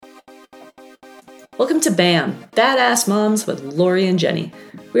Welcome to BAM, Badass Moms with Lori and Jenny.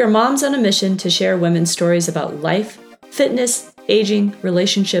 We are moms on a mission to share women's stories about life, fitness, aging,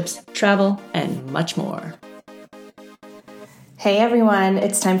 relationships, travel, and much more. Hey everyone,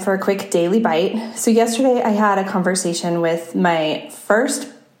 it's time for a quick daily bite. So yesterday I had a conversation with my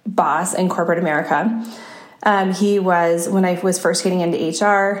first boss in corporate America. He was, when I was first getting into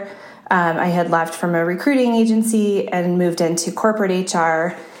HR, I had left from a recruiting agency and moved into corporate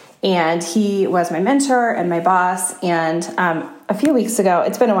HR. And he was my mentor and my boss. And a few weeks ago,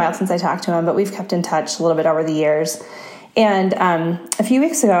 it's been a while since I talked to him, but we've kept in touch a little bit over the years. And a few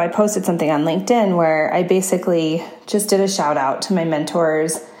weeks ago, I posted something on LinkedIn where I basically just did a shout out to my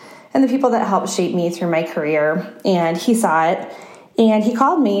mentors and the people that helped shape me through my career. And he saw it and he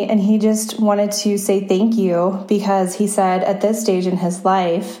called me and he just wanted to say thank you because he said at this stage in his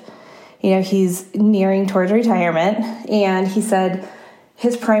life, you know, he's nearing towards retirement. And he said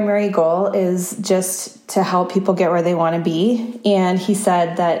his primary goal is just to help people get where they want to be. And he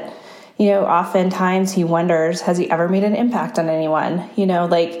said that, you know, oftentimes he wonders, has he ever made an impact on anyone? You know,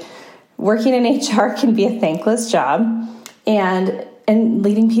 like working in HR can be a thankless job and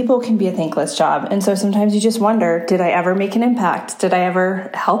leading people can be a thankless job. And so sometimes you just wonder, did I ever make an impact? Did I ever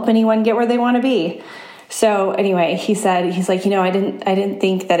help anyone get where they want to be? So anyway, he said, he's like, you know, I didn't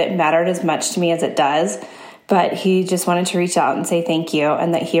think that it mattered as much to me as it does. But he just wanted to reach out and say thank you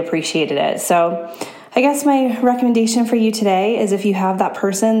and that he appreciated it. So I guess my recommendation for you today is if you have that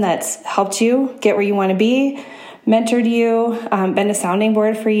person that's helped you get where you want to be, mentored you, been a sounding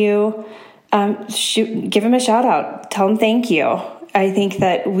board for you, give him a shout out. Tell him thank you. I think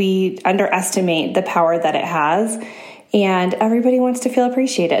that we underestimate the power that it has and everybody wants to feel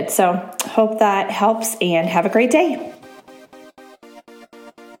appreciated. So hope that helps and have a great day.